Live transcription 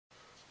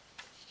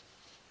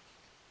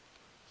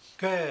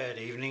Good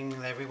evening,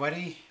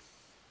 everybody.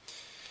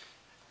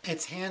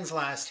 It's Hans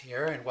Last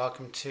here, and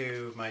welcome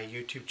to my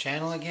YouTube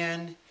channel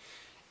again,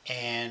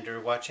 and or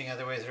watching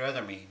other ways or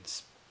other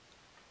means.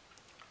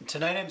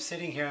 Tonight I'm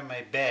sitting here on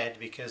my bed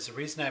because the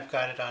reason I've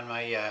got it on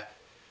my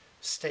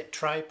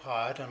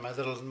tripod, on my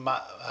little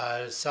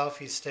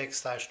selfie stick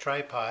 /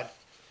 tripod,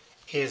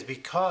 is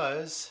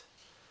because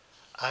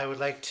I would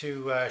like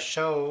to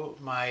show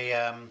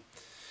my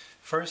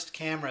first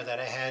camera that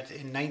I had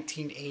in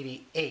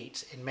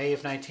 1988, in May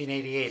of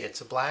 1988. It's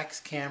a black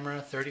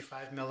camera,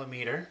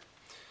 35mm,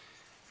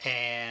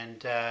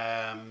 and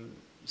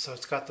so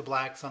it's got the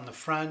blacks on the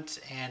front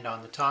and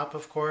on the top,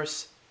 of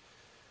course.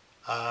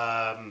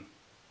 I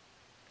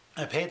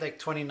paid like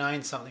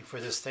 29 something for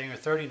this thing, or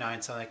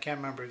 39 something, I can't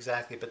remember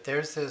exactly, but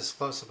there's the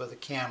close-up of the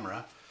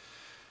camera.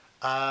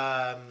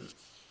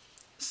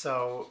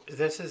 So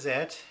this is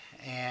it,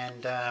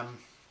 and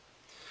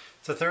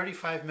it's a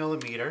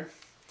 35mm.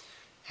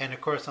 And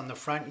of course on the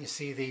front you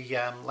see the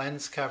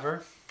lens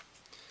cover.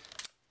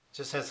 It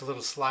just has a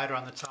little slider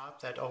on the top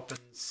that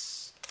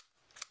opens,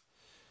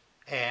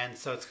 and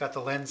so it's got the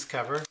lens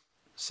cover.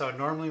 So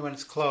normally when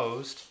it's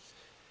closed,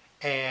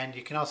 and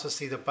you can also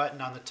see the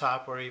button on the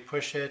top where you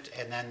push it,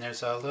 and then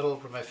there's a little,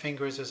 where my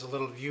fingers, there's a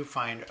little view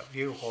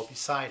hole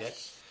beside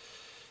it.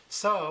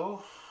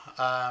 So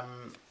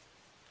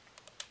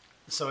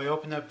so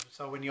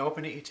when you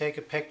open it, you take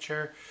a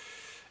picture,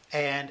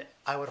 and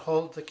I would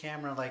hold the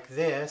camera like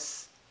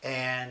this.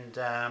 And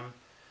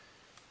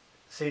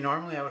see,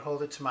 normally I would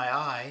hold it to my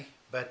eye,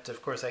 but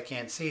of course I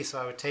can't see, so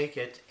I would take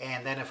it,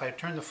 and then if I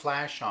turn the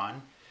flash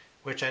on,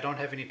 which I don't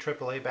have any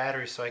AAA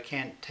batteries, so I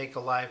can't take a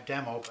live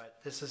demo, but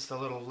this is the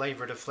little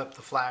lever to flip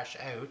the flash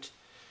out,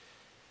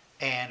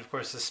 and of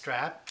course the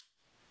strap.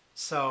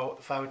 So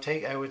if I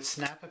would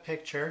snap a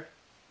picture,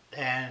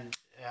 and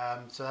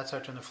so that's how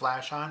I turn the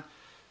flash on.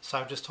 So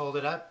I would just hold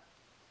it up,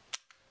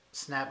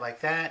 snap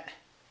like that,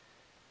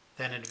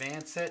 then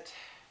advance it.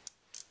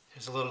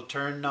 There's a little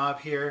turn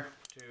knob here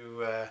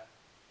to,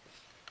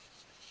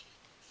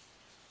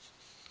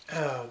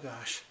 oh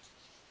gosh,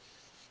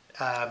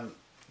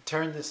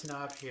 turn this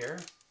knob here.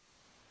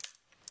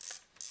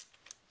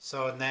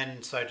 So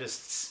I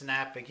just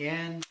snap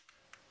again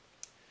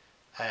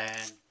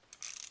and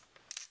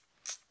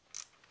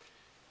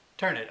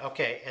turn it.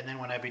 Okay, and then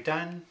when I be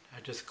done,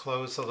 I just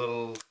close the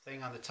little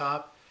thing on the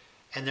top,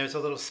 and there's a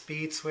little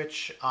speed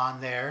switch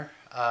on there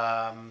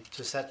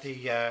to set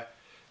the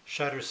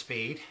shutter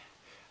speed.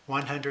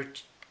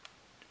 100,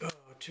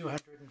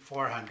 200, and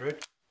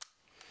 400.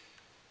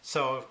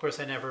 So of course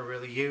I never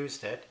really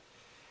used it.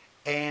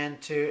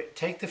 And to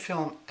take the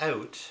film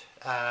out,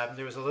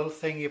 there was a little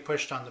thing you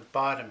pushed on the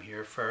bottom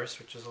here first,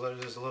 which is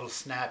there's a little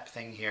snap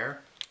thing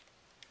here.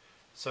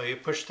 So you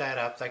push that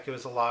up like it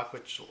was a lock,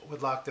 which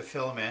would lock the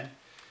film in.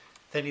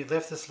 Then you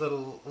lift this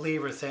little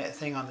lever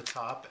thing on the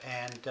top,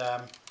 and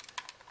of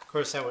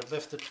course I would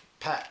lift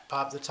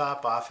pop the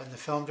top off, and the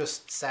film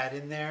just sat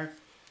in there.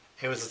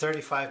 It was a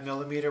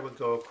 35mm, would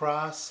go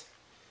across.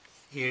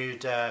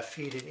 You'd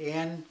feed it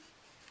in,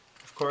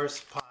 of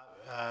course,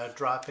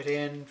 drop it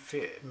in,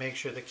 make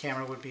sure the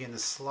camera would be in the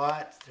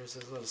slot. There's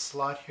a little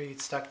slot here,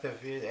 you'd stuck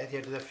at the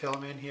end of the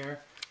film in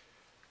here.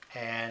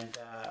 And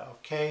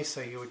okay,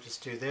 so you would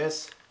just do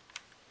this.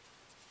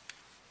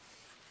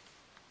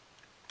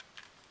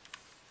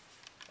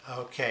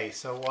 Okay,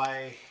 so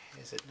why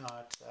is it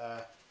not,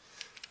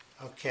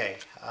 okay,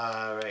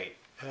 alright,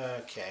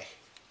 okay.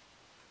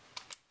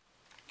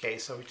 Okay,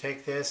 so we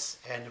take this,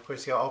 and of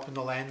course you open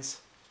the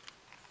lens.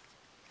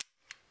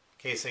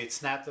 Okay, so you'd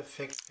snap the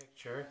fixed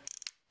picture,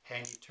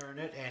 and you turn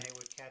it, and it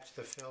would catch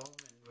the film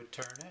and would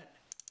turn it.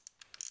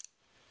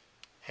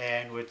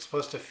 And we're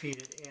supposed to feed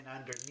it in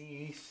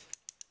underneath.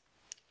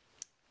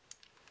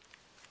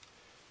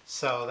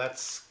 So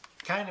that's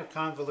kind of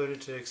convoluted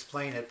to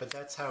explain it, but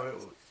that's how it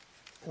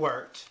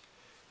worked.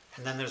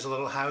 And then there's a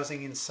little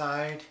housing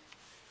inside.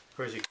 Of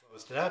course you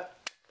closed it up,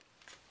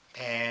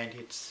 and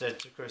you'd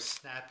of course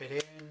snap it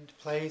into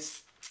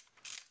place,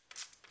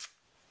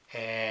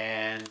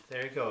 and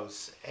there it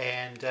goes.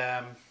 And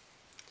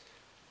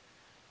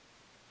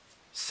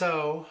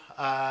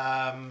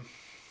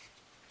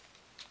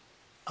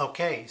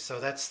okay, so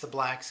that's the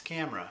blacks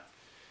camera,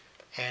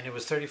 and it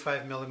was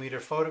 35mm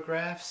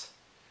photographs.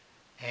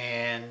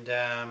 And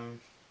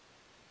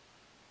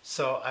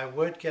so I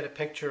would get a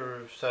picture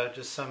of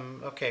just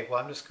some, okay, well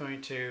I'm just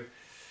going to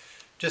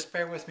just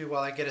bear with me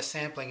while I get a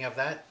sampling of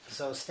that.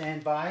 So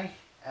stand by.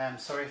 I'm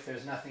sorry if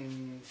there's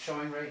nothing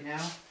showing right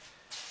now,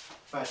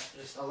 but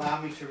just allow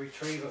me to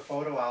retrieve a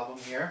photo album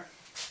here.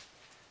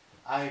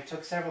 I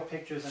took several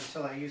pictures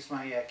until I used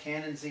my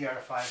Canon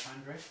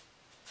ZR500,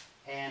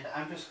 and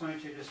I'm just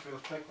going to just real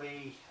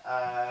quickly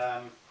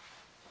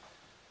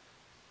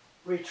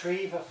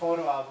retrieve a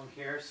photo album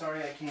here.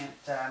 Sorry I can't,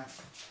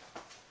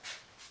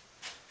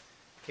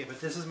 okay, but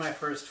this is my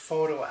first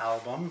photo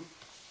album.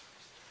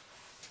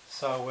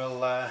 So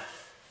we'll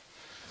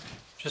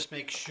just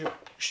make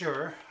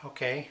sure,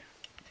 okay.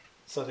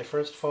 So the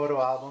first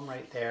photo album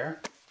right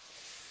there.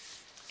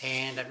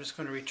 And I'm just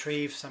going to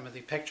retrieve some of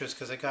the pictures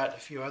because I got a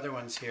few other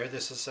ones here.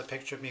 This is a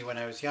picture of me when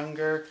I was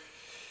younger.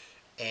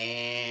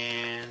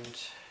 And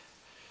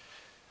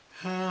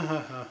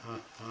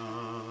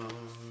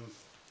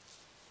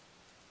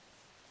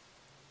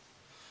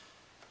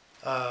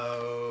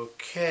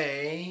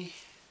okay.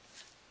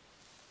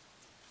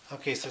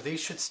 Okay, so these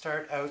should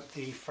start out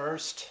the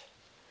first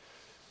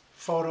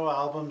photo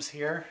albums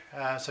here.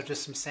 So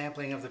just some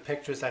sampling of the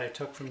pictures that I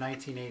took from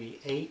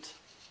 1988.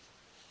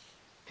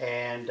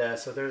 And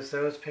so there's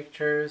those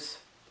pictures.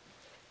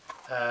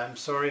 I'm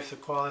sorry if the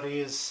quality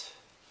is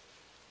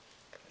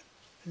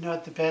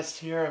not the best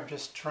here. I'm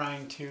just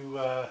trying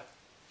to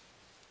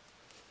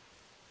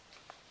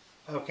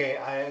okay,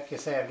 like I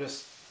say, I'm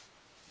just,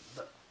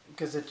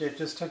 because it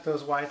just took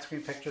those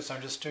widescreen pictures, so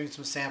I'm just doing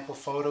some sample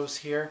photos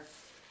here.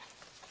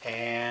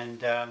 And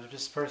they're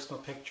just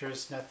personal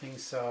pictures, nothing,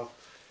 so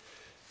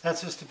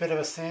that's just a bit of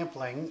a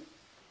sampling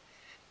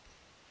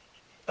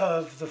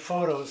of the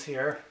photos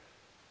here.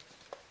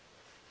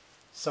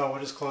 So we'll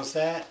just close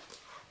that.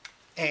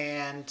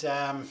 And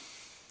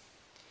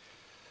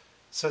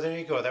so there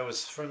you go. That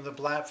was from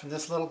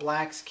this little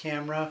Black's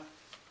camera.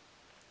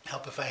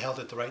 Help if I held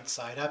it the right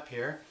side up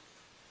here.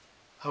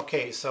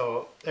 Okay,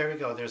 so there we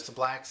go. There's the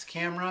Black's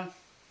camera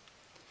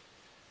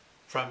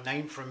from May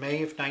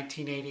of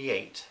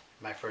 1988.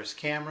 My first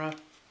camera.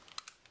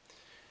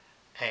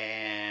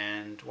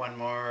 And one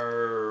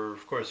more,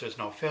 of course there's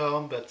no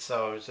film, but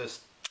so it's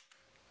just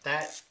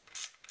that.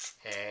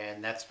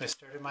 And that's my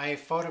start of my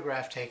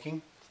photograph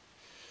taking.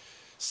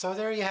 So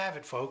there you have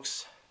it,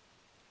 folks.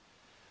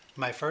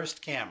 My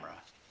first camera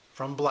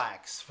from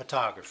Black's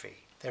Photography,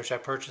 which I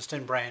purchased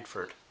in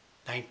Brantford,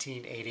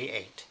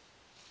 1988.